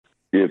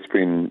Yeah,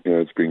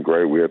 it's been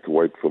great. We had to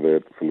wait for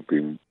that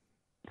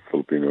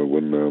Filipino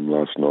win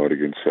last night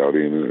against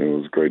Saudi, and it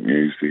was great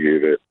news to hear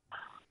that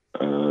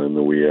in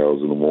the wee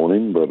hours in the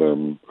morning. But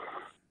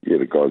yeah,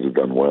 the guys have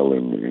done well,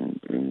 and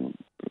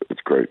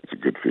it's great. It's a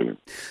good feeling.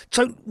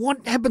 So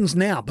what happens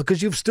now?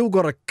 Because you've still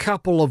got a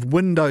couple of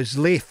windows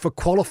left for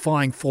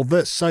qualifying for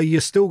this, so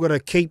you've still got to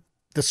keep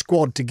the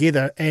squad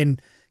together and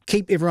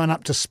keep everyone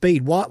up to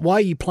speed. Why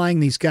are you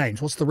playing these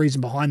games? What's the reason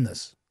behind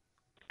this?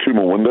 2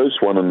 more windows,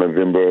 one in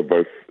November,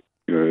 both,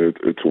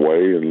 it's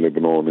away in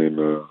Lebanon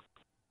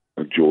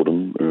and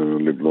Jordan.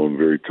 Lebanon,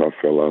 very tough.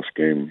 Our last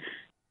game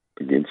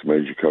against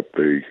Major Cup,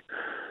 they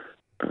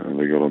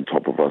got on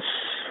top of us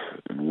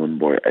and won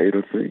by 8,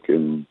 I think,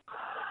 and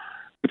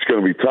it's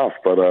going to be tough,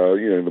 but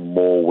the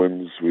more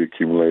wins we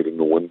accumulate in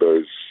the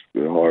windows,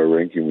 the higher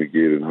ranking we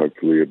get, and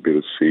hopefully a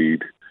better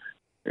seed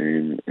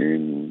and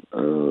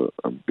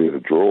a better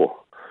draw.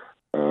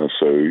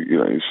 So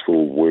there's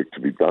still work to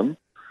be done.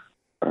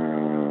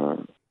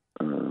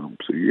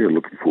 So yeah,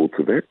 looking forward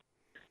to that.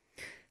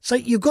 So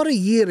you've got a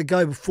year to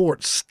go before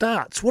it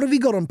starts. What have you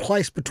got in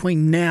place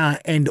between now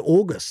and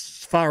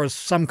August, as far as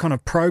some kind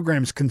of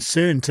program's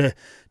concerned,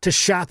 to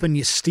sharpen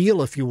your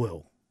steel, if you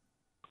will?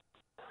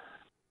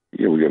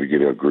 Yeah, we got to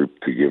get our group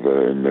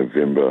together in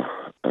November,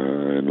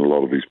 and a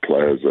lot of these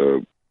players are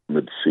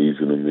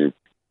mid-season in their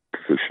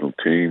professional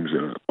teams,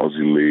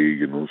 Aussie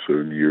League, and also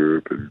in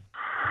Europe, and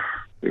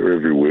they're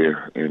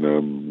everywhere.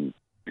 And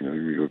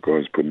we've got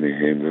guys putting their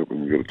hands up,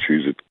 and we've got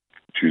to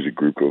choose a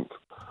group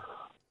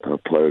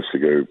of players to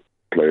go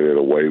play that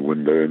away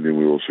window, and then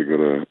we also got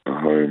a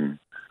home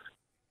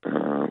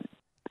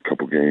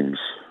couple games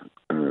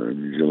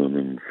in New Zealand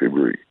in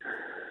February.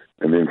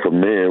 And then from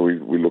there,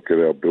 we look at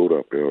our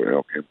build-up,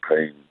 our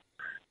campaign,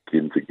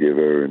 getting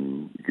together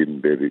and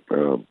getting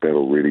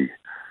battle ready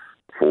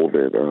for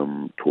that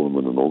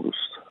tournament in August.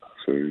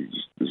 So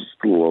there's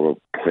still a lot of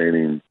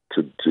planning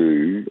to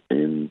do,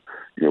 and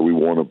we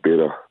want a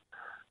better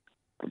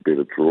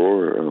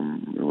draw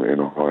and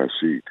a higher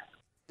seed.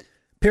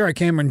 Pero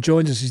Cameron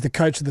joins us. He's the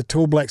coach of the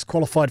Tall Blacks,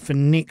 qualified for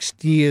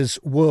next year's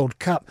World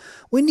Cup.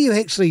 When do you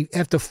actually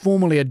have to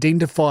formally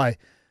identify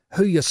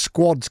who your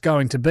squad's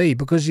going to be?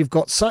 Because you've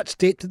got such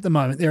depth at the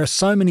moment. There are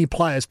so many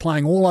players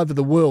playing all over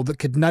the world that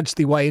could nudge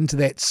their way into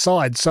that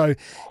side. So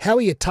how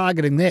are you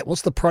targeting that?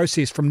 What's the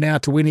process from now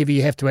to whenever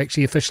you have to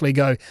actually officially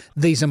go,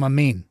 these are my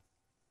men?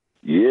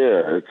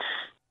 Yeah, it's,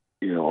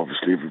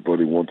 obviously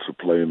everybody wants to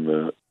play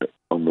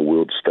on the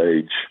world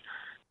stage,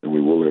 and we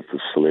will have to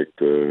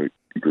select a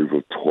group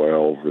of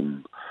 12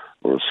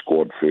 or a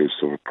squad first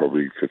of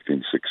probably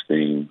 15,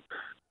 16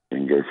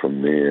 and go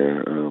from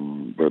there.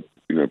 But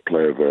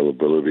player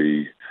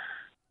availability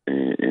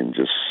and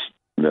just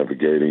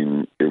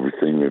navigating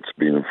everything that's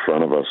been in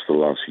front of us the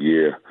last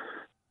year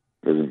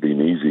hasn't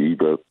been easy,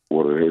 but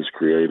what it has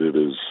created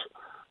is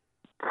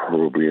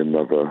probably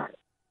another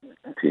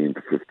 10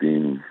 to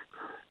 15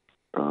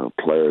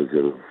 players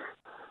that have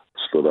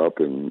stood up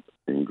and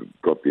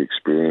got the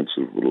experience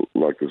of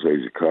like this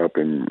Asia Cup,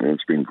 and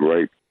it's been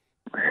great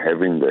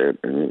having that.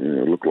 And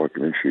it looked like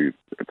an issue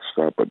at the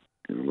start, but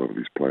a lot of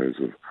these players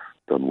have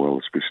done well,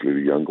 especially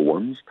the younger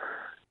ones,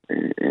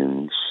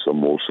 and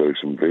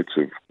some vets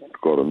have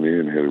got in there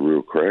and had a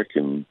real crack.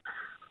 And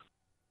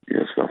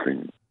it's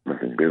nothing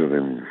better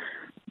than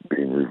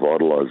being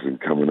revitalised and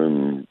coming in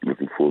and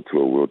looking forward to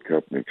a World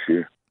Cup next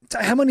year.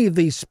 So how many of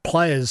these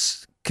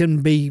players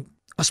can be,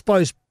 I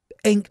suppose,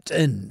 inked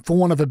in, for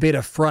want of a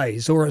better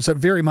phrase, or is it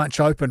very much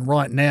open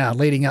right now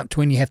leading up to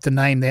when you have to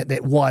name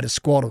that wider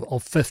squad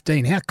of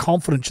 15? How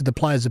confident should the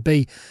players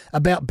be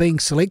about being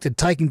selected,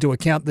 taking into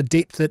account the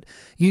depth that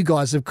you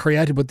guys have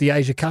created with the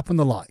Asia Cup and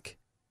the like?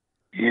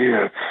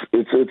 Yeah,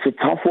 it's a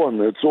tough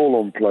one. It's all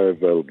on player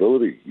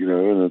availability,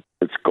 and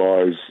it's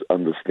guys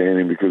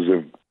understanding, because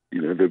they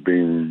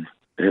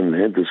haven't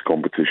had this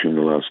competition in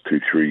the last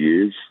 2-3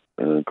 years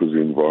because of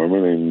the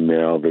environment, and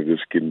now they're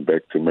just getting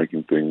back to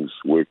making things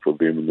work for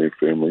them and their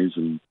families,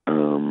 and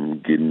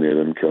getting that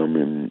income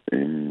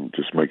and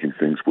just making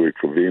things work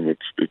for them.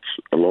 It's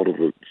a lot of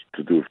it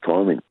to do with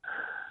timing,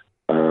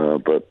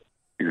 but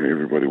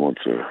everybody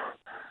wants to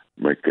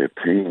make that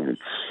team.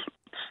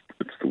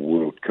 It's the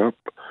World Cup,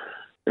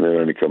 and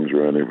it only comes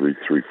around every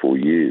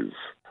 3-4 years,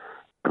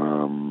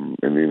 and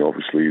then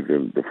obviously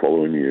the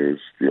following year is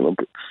the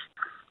Olympics.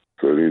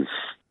 So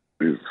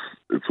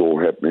it's all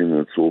happening, and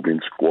it's all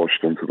been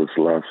squashed into this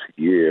last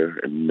year,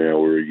 and now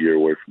we're a year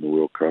away from the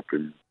World Cup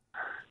and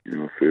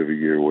a further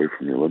year away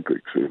from the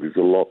Olympics. So there's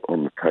a lot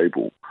on the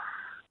table,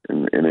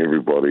 and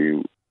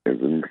everybody has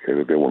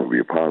indicated they want to be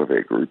a part of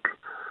that group,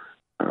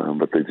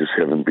 but they just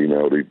haven't been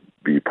able to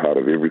be a part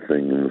of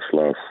everything in this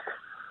last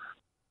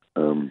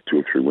 2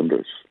 or 3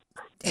 windows.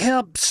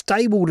 How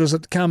stable does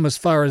it come as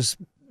far as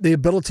the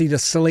ability to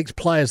select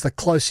players the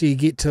closer you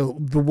get to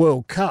the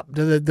World Cup?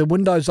 Do the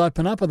windows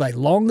open up? Are they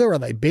longer? Are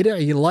they better? Are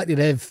you likely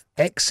to have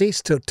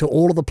access to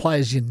all of the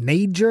players you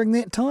need during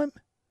that time?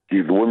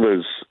 Yeah, the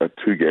windows are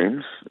 2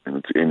 games, and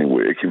it's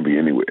anywhere. It can be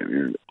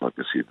anywhere. Like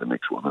I said, the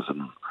next one is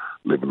in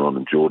Lebanon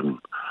and Jordan.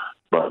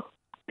 But,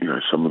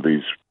 some of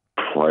these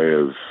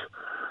players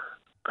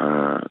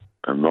are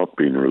not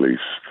being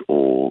released,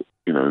 or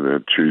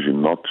they're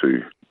choosing not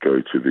to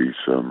go to these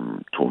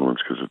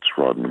tournaments because it's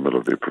right in the middle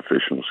of their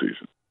professional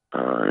season.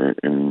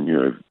 And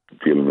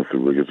dealing with the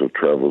rigors of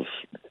travel is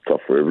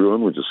tough for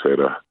everyone. We just had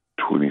a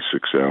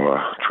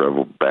 26-hour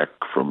travel back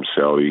from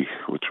Saudi,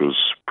 which was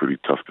pretty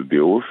tough to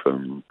deal with,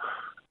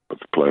 but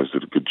the players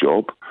did a good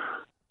job,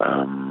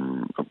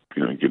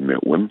 getting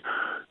that win.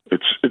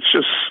 It's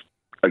just,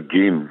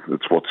 again,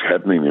 it's what's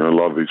happening. A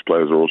lot of these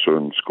players are also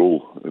in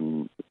school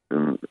in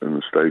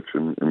the States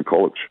and in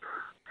college,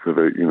 so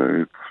that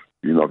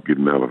you're not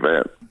getting out of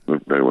that.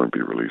 They won't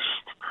be released.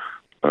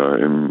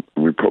 And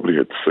we probably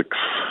had 6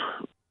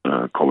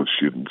 college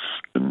students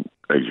in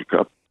Asia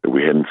Cup that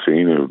we hadn't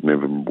seen or had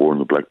never worn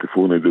the black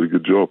before, and they did a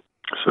good job.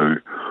 So,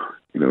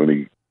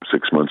 only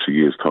 6 months, a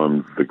year's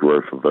time, the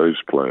growth of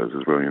those players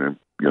as well.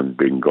 Young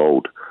Ben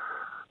Gold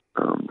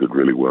did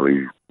really well.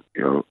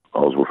 I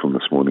was with him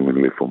this morning when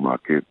he left for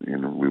Marquette.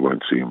 We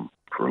won't see him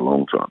for a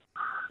long time.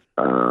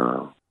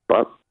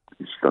 But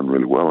he's done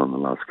really well in the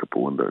last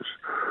couple of windows.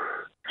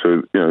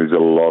 So, there's a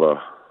lot of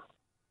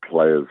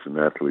players and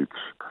athletes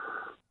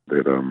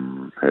that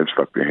have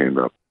stuck their hand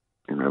up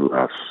in the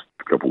last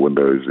couple of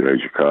windows, the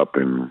Asia Cup,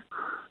 and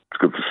it's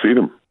good to see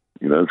them.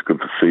 It's good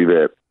to see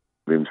that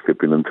them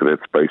stepping into that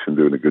space and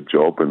doing a good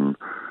job, and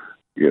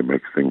it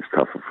makes things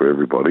tougher for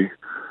everybody.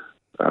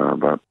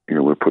 But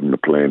we're putting a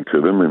plan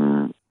to them,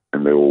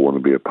 and they all want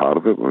to be a part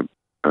of it. But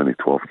only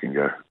 12 can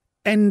go.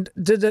 And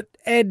did it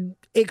add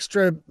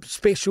extra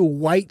special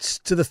weights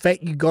to the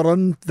fact you got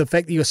on, the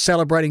fact that you were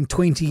celebrating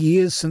 20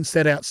 years since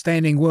that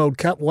outstanding World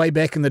Cup way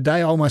back in the day?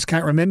 I almost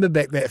can't remember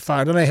back that far.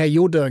 I don't know how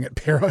you're doing it,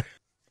 Pero.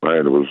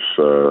 Mate, it was,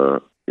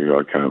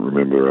 I can't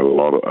remember a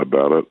lot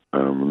about it.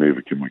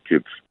 Neither can my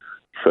kids.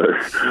 So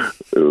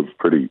it was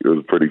pretty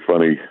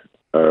funny.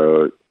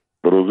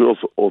 But it was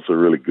also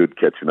really good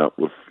catching up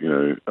with,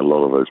 a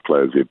lot of those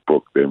players.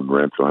 Brooke, them, and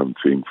Rance I haven't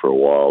seen for a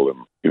while,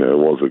 and it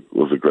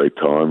was a great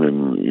time,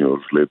 and it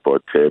was led by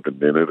Tab and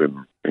Bennett,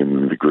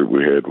 and the group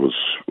we had was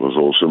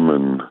awesome,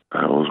 and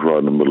I was right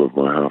in the middle of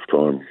my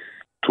halftime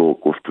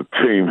talk with the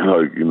team.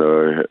 I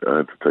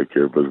had to take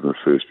care of business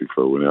first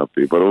before I went out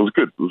there, but it was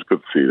good. It was good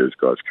to see those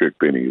guys, Kirk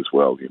Benny as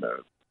well,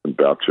 and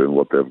Boucher and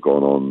what they've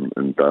gone on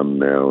and done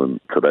now,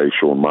 and today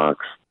Sean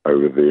Marks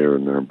over there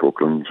in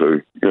Brooklyn. So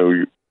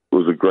it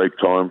was a great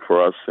time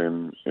for us,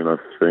 and I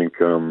think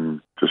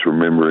just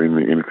remembering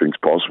that anything's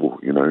possible.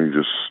 You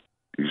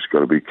just got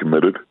to be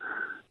committed,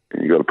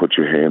 and you got to put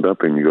your hand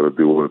up, and you got to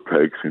do what it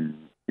takes. And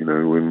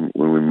when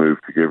we move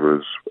together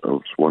as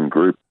one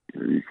group,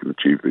 you can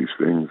achieve these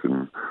things.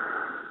 And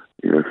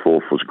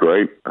fourth was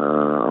great.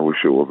 I wish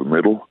it was a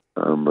medal,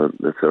 but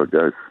that's how it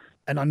goes.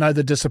 And I know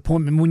the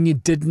disappointment when you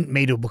didn't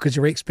medal because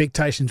your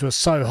expectations were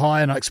so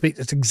high, and I expect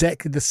it's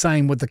exactly the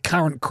same with the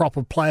current crop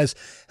of players,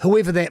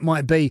 whoever that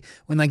might be,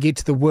 when they get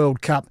to the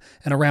World Cup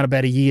in around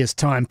about a year's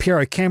time.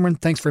 Pero Cameron,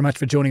 thanks very much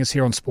for joining us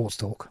here on Sports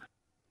Talk.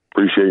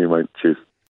 Appreciate you, mate. Cheers.